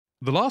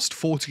The last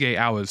 48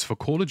 hours for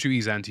Call of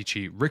Duty's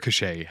anti-cheat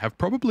Ricochet have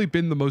probably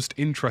been the most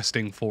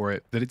interesting for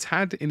it that it's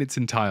had in its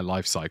entire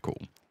life cycle.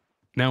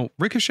 Now,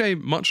 Ricochet,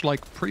 much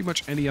like pretty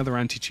much any other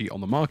anti-cheat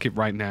on the market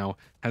right now,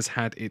 has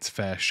had its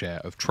fair share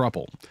of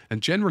trouble.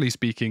 And generally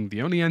speaking,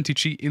 the only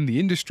anti-cheat in the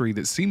industry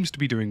that seems to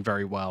be doing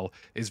very well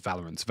is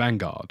Valorant's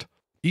Vanguard.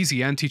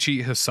 Easy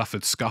Anti-Cheat has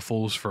suffered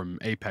scuffles from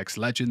Apex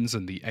Legends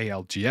and the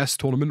ALGS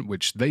tournament,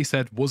 which they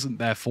said wasn't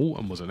their fault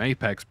and was an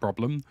Apex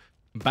problem.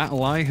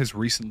 BattlEye has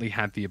recently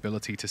had the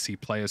ability to see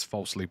players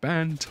falsely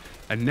banned,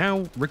 and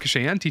now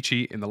Ricochet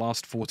Anti-Cheat in the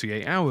last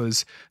 48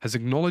 hours has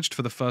acknowledged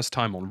for the first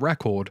time on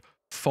record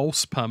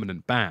false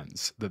permanent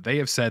bans that they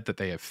have said that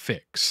they have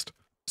fixed.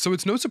 So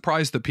it's no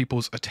surprise that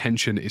people's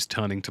attention is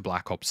turning to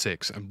Black Ops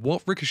 6 and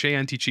what Ricochet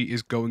Anti-Cheat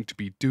is going to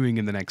be doing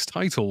in the next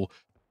title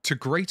to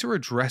greater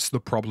address the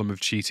problem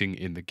of cheating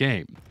in the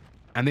game.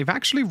 And they've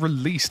actually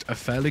released a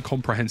fairly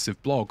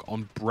comprehensive blog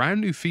on brand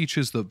new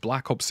features that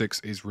Black Ops 6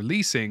 is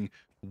releasing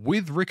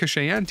with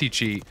Ricochet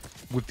Anti-Cheat,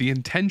 with the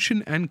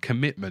intention and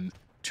commitment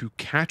to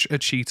catch a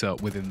cheater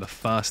within the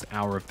first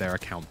hour of their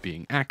account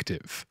being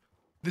active.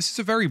 This is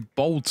a very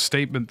bold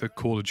statement that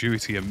Call of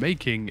Duty are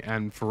making,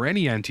 and for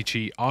any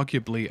anti-cheat,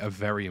 arguably a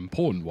very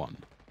important one.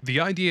 The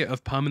idea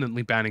of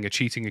permanently banning a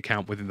cheating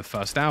account within the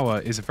first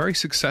hour is a very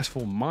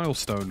successful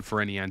milestone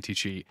for any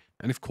anti-cheat,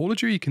 and if Call of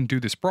Duty can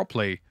do this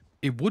properly,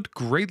 it would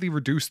greatly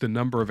reduce the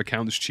number of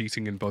accounts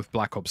cheating in both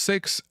Black Ops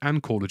 6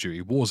 and Call of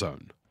Duty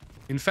Warzone.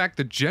 In fact,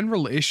 the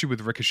general issue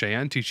with Ricochet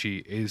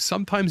Anti-Cheat is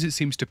sometimes it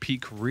seems to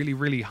peak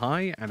really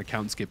high and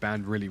accounts get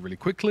banned really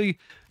quickly,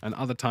 and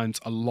other times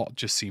a lot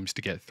just seems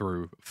to get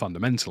through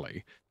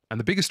fundamentally. And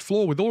the biggest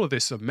flaw with all of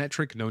this is a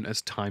metric known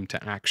as time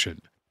to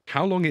action.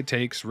 How long it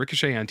takes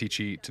Ricochet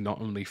Anti-Cheat to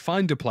not only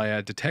find a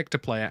player, detect a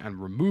player,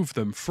 and remove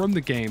them from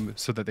the game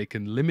so that they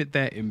can limit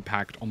their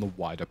impact on the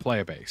wider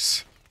player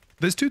base.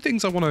 There's two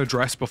things I want to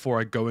address before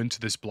I go into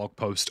this blog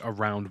post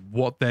around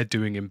what they're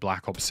doing in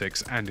Black Ops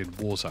 6 and in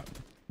Warzone.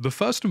 The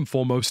first and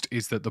foremost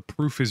is that the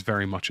proof is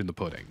very much in the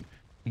pudding.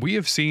 We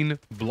have seen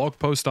blog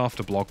post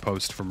after blog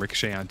post from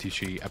Ricochet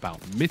Anti-Cheat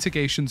about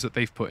mitigations that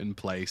they've put in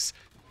place,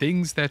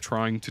 things they're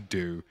trying to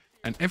do,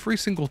 and every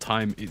single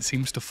time it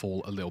seems to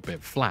fall a little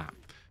bit flat.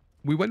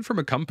 We went from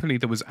a company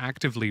that was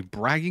actively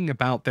bragging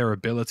about their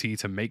ability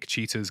to make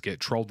cheaters get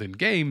trolled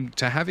in-game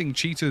to having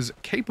cheaters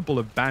capable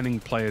of banning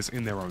players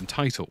in their own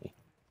title.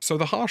 So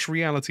the harsh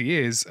reality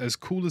is, as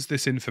cool as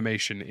this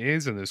information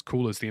is, and as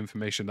cool as the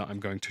information that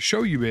I'm going to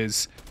show you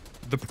is,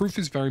 the proof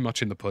is very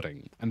much in the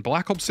pudding, and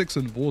Black Ops 6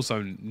 and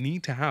Warzone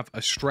need to have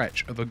a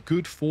stretch of a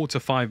good 4 to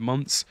 5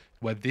 months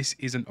where this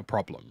isn't a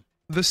problem.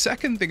 The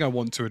second thing I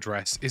want to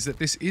address is that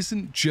this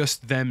isn't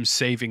just them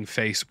saving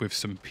face with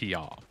some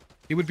PR.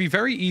 It would be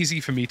very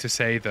easy for me to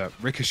say that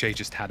Ricochet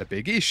just had a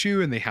big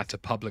issue and they had to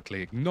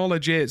publicly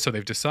acknowledge it, so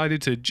they've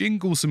decided to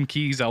jingle some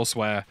keys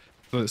elsewhere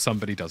so that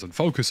somebody doesn't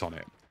focus on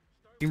it.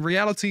 In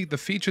reality, the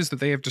features that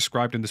they have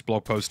described in this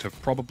blog post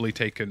have probably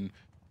taken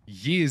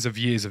years of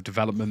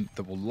development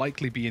that will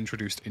likely be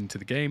introduced into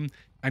the game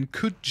and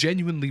could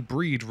genuinely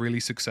breed really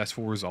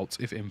successful results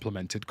if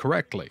implemented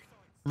correctly.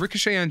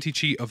 Ricochet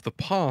Anti-Cheat of the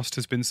past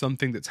has been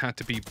something that's had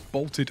to be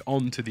bolted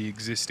onto the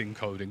existing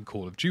code in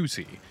Call of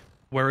Duty,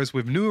 whereas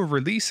with newer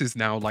releases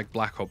now like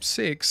Black Ops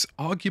 6,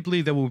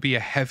 arguably there will be a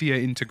heavier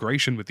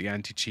integration with the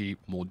anti-cheat,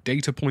 more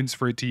data points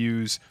for it to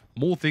use,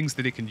 more things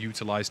that it can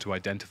utilize to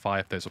identify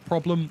if there's a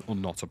problem or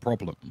not a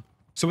problem.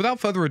 So without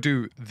further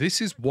ado,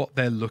 this is what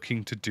they're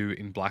looking to do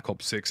in Black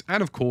Ops 6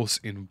 and of course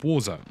in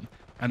Warzone,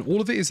 and all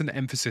of it is an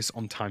emphasis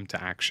on time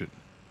to action.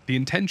 The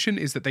intention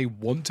is that they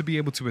want to be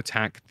able to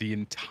attack the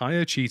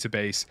entire cheater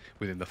base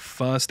within the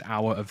first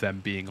hour of them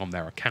being on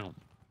their account.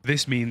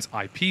 This means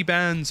IP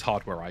bans,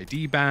 hardware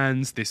ID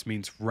bans, this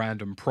means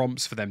random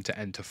prompts for them to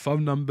enter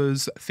phone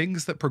numbers,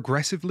 things that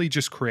progressively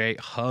just create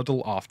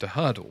hurdle after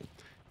hurdle.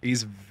 It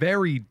is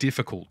very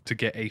difficult to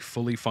get a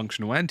fully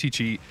functional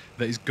anti-cheat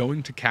that is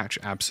going to catch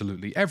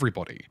absolutely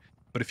everybody.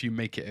 But if you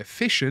make it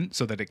efficient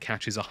so that it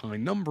catches a high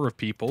number of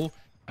people,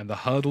 and the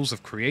hurdles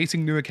of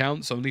creating new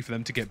accounts only for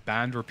them to get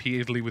banned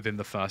repeatedly within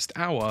the first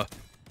hour,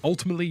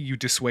 ultimately you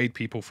dissuade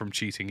people from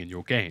cheating in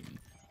your game.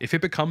 If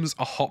it becomes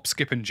a hop,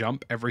 skip, and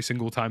jump every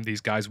single time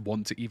these guys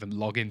want to even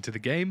log into the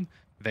game,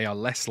 they are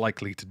less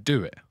likely to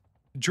do it.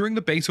 During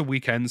the beta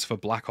weekends for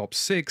Black Ops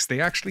 6,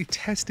 they actually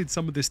tested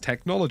some of this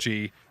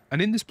technology,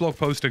 and in this blog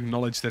post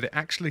acknowledged that it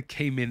actually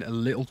came in a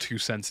little too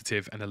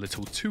sensitive and a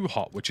little too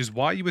hot, which is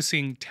why you were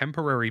seeing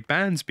temporary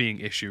bans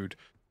being issued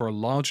for a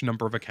large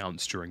number of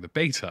accounts during the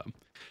beta.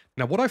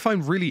 Now, what I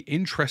find really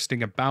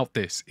interesting about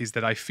this is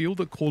that I feel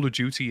that Call of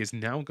Duty is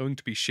now going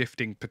to be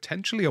shifting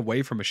potentially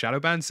away from a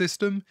shadow ban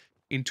system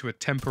into a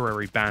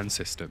temporary ban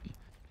system.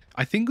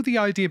 I think the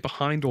idea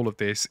behind all of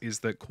this is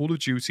that Call of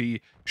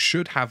Duty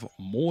should have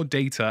more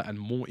data and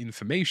more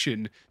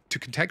information to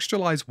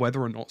contextualize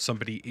whether or not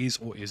somebody is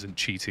or isn't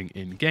cheating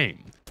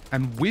in-game.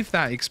 And with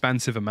that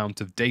expansive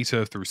amount of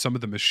data through some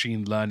of the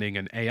machine learning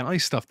and AI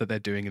stuff that they're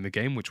doing in the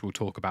game, which we'll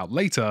talk about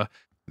later,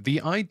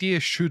 The idea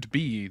should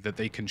be that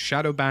they can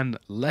shadow ban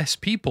less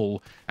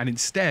people and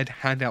instead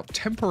hand out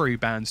temporary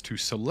bans to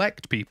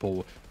select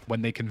people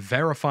when they can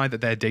verify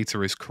that their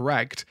data is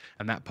correct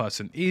and that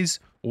person is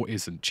or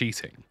isn't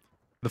cheating.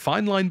 The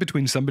fine line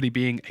between somebody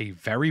being a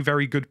very,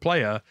 very good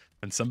player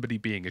and somebody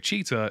being a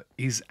cheater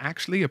is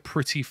actually a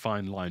pretty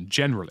fine line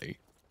generally.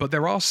 But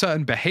there are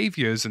certain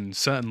behaviors and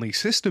certainly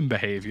system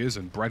behaviors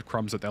and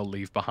breadcrumbs that they'll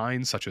leave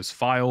behind, such as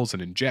files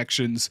and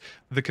injections,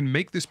 that can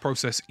make this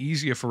process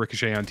easier for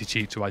Ricochet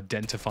Anti-Cheat to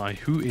identify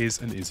who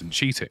is and isn't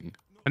cheating.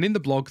 And in the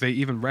blog, they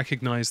even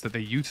recognize that they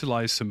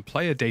utilize some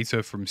player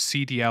data from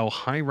CDL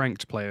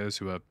high-ranked players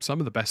who are some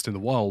of the best in the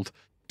world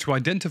to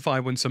identify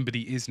when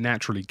somebody is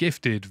naturally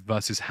gifted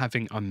versus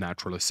having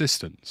unnatural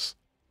assistance.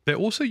 They're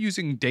also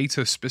using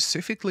data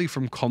specifically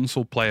from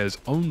console players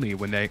only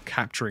when they're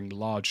capturing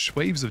large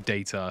swathes of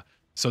data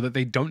so that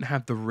they don't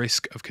have the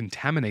risk of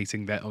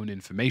contaminating their own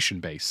information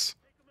base.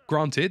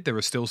 Granted, there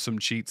are still some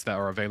cheats that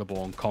are available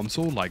on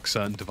console, like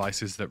certain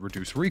devices that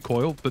reduce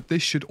recoil, but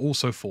this should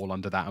also fall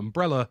under that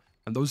umbrella,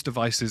 and those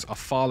devices are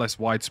far less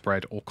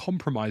widespread or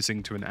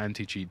compromising to an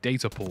anti-cheat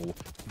data pool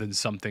than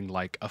something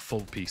like a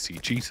full PC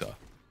cheater.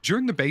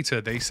 During the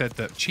beta, they said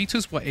that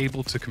cheaters were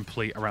able to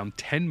complete around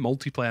 10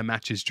 multiplayer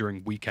matches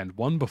during Weekend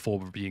 1 before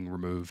being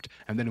removed,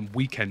 and then in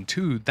Weekend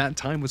 2, that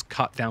time was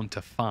cut down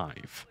to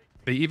 5.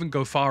 They even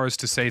go far as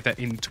to say that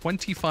in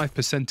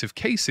 25% of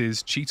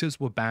cases, cheaters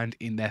were banned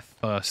in their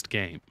first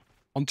game.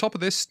 On top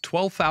of this,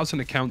 12,000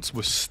 accounts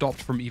were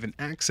stopped from even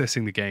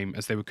accessing the game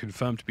as they were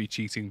confirmed to be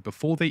cheating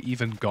before they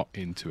even got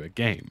into a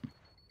game.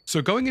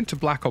 So going into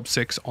Black Ops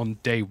 6 on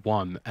day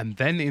 1 and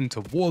then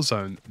into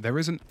Warzone, there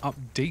is an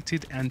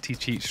updated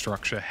anti-cheat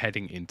structure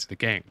heading into the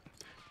game.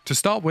 To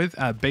start with,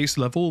 at base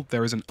level,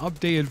 there is an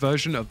updated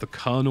version of the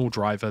kernel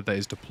driver that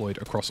is deployed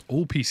across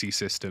all PC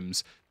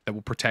systems that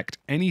will protect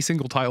any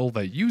single title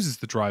that uses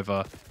the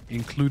driver,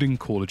 including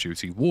Call of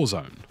Duty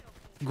Warzone.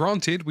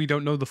 Granted, we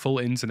don't know the full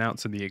ins and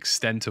outs and the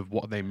extent of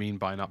what they mean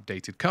by an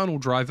updated kernel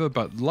driver,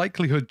 but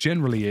likelihood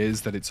generally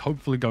is that it's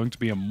hopefully going to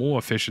be a more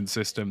efficient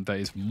system that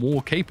is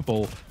more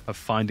capable of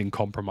finding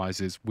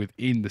compromises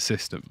within the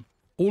system.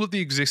 All of the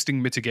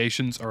existing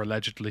mitigations are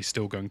allegedly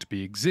still going to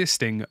be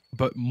existing,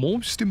 but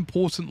most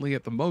importantly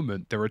at the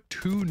moment, there are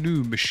 2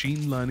 new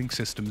machine learning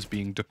systems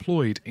being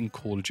deployed in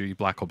Call of Duty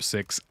Black Ops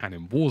 6 and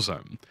in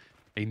Warzone.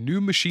 A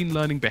new machine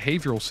learning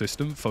behavioral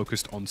system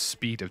focused on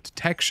speed of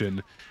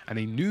detection, and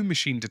a new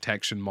machine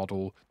detection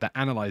model that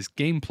analyzes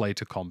gameplay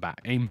to combat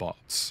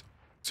aimbots.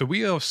 So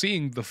we are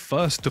seeing the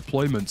first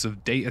deployments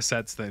of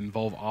datasets that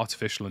involve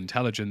artificial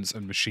intelligence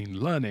and machine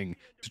learning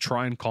to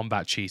try and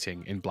combat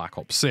cheating in Black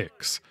Ops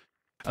 6.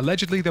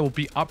 Allegedly, there will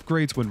be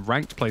upgrades when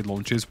ranked play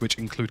launches, which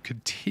include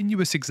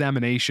continuous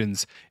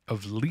examinations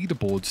of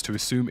leaderboards to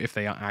assume if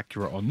they are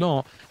accurate or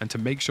not, and to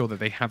make sure that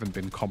they haven't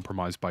been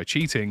compromised by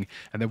cheating,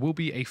 and there will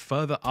be a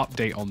further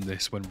update on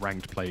this when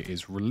ranked play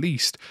is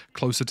released,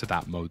 closer to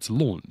that mode's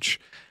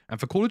launch. And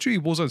for Call of Duty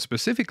Warzone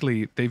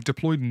specifically, they've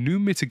deployed new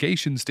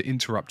mitigations to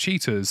interrupt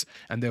cheaters,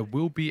 and there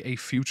will be a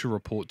future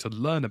report to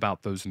learn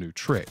about those new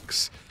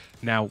tricks.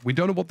 Now, we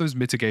don't know what those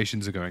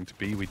mitigations are going to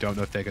be. We don't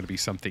know if they're going to be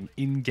something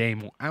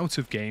in-game or out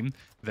of game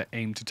that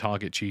aim to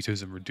target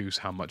cheaters and reduce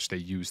how much they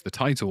use the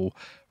title.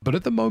 But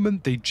at the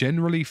moment, they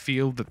generally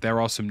feel that there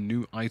are some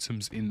new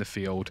items in the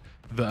field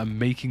that are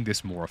making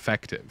this more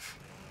effective.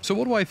 So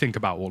what do I think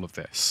about all of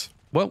this?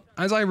 Well,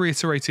 as I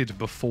reiterated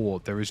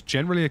before, there is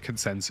generally a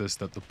consensus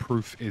that the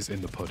proof is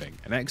in the pudding,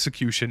 and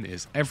execution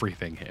is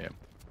everything here.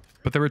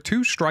 But there are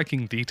 2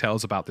 striking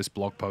details about this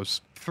blog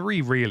post,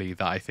 3 really,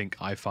 that I think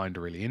I find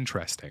really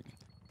interesting.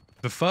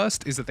 The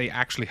first is that they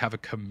actually have a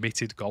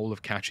committed goal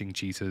of catching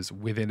cheaters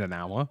within an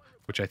hour,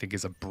 which I think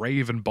is a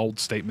brave and bold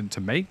statement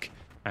to make,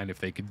 and if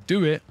they could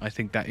do it, I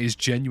think that is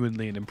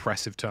genuinely an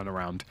impressive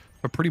turnaround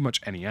for pretty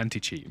much any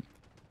anti-cheat.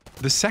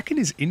 The second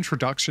is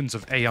introductions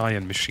of AI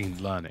and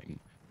machine learning.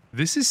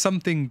 This is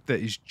something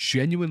that is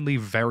genuinely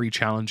very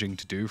challenging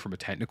to do from a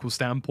technical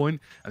standpoint,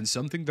 and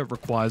something that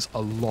requires a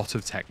lot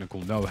of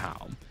technical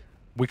know-how.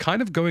 We're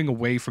kind of going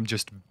away from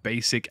just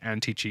basic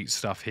anti-cheat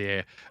stuff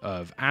here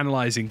of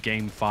analyzing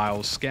game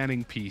files,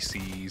 scanning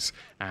PCs,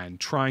 and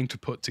trying to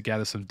put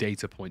together some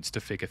data points to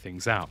figure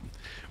things out.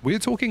 We're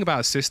talking about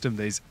a system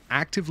that is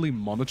actively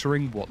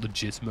monitoring what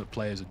legitimate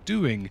players are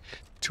doing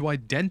to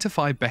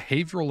identify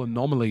behavioral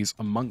anomalies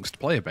amongst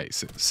player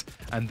bases.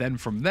 And then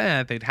from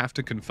there, they'd have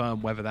to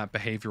confirm whether that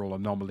behavioral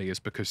anomaly is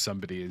because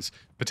somebody is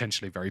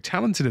potentially very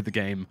talented at the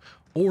game,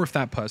 or if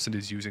that person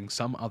is using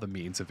some other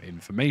means of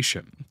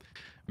information.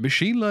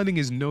 Machine learning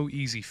is no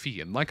easy feat,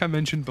 and like I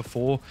mentioned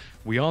before,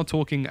 we are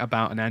talking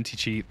about an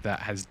anti-cheat that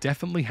has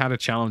definitely had a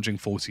challenging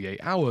 48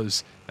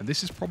 hours, and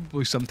this is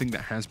probably something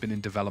that has been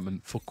in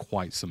development for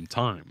quite some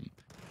time.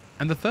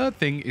 And the third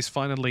thing is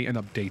finally an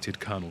updated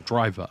kernel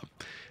driver.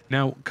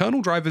 Now,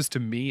 kernel drivers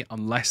to me,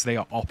 unless they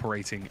are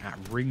operating at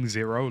ring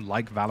 0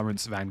 like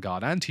Valorant's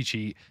Vanguard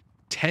anti-cheat,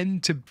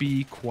 tend to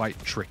be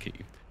quite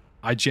tricky.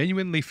 I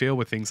genuinely feel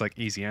with things like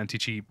Easy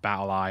Anti-Cheat,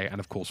 BattleEye, and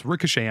of course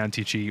Ricochet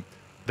Anti-Cheat,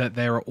 that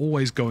there are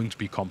always going to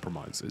be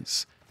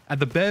compromises. At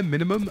the bare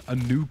minimum, a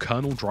new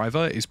kernel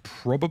driver is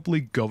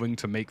probably going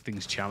to make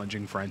things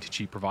challenging for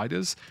anti-cheat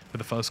providers for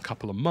the first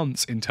couple of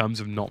months in terms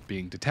of not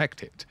being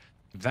detected.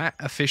 That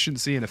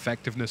efficiency and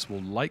effectiveness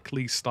will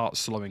likely start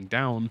slowing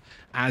down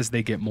as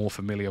they get more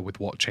familiar with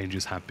what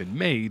changes have been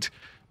made,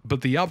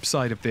 but the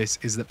upside of this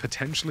is that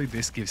potentially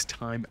this gives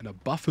time and a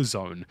buffer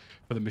zone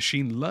for the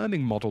machine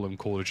learning model in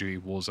Call of Duty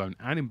Warzone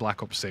and in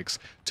Black Ops 6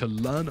 to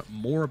learn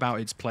more about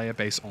its player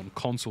base on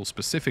console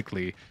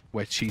specifically,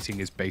 where cheating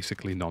is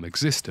basically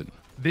non-existent.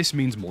 This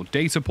means more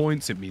data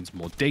points, it means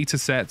more data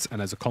sets,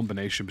 and as a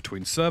combination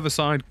between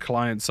server-side,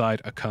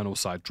 client-side, a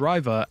kernel-side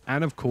driver,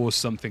 and of course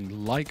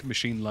something like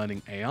machine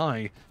learning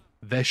AI,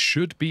 there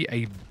should be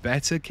a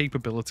better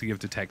capability of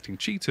detecting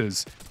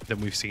cheaters than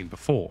we've seen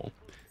before.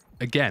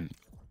 Again,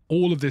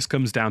 all of this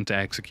comes down to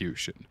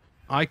execution.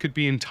 I could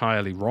be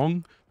entirely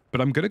wrong, but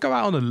I'm going to go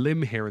out on a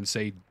limb here and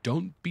say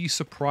don't be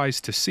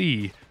surprised to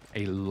see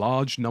a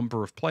large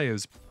number of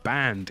players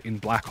banned in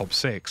Black Ops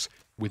 6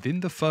 within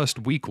the first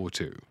week or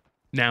two.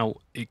 Now,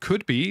 it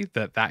could be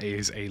that that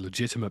is a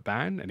legitimate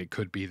ban, and it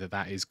could be that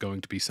that is going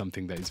to be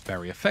something that is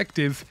very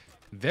effective.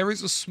 There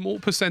is a small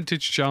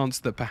percentage chance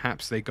that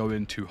perhaps they go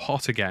in too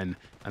hot again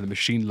and the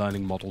machine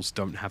learning models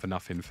don't have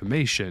enough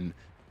information,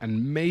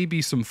 and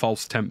maybe some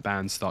false temp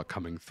bans start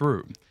coming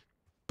through.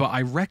 But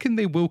I reckon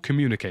they will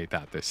communicate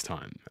that this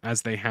time,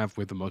 as they have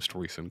with the most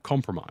recent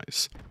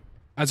compromise.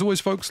 As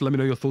always, folks, let me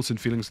know your thoughts and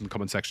feelings in the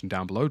comment section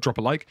down below. Drop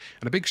a like,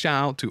 and a big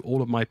shout out to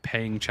all of my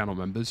paying channel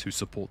members who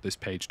support this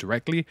page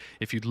directly.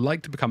 If you'd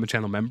like to become a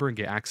channel member and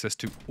get access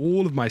to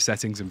all of my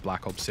settings in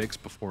Black Ops 6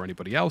 before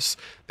anybody else,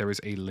 there is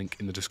a link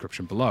in the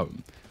description below.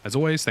 As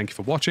always, thank you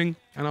for watching,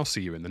 and I'll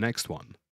see you in the next one.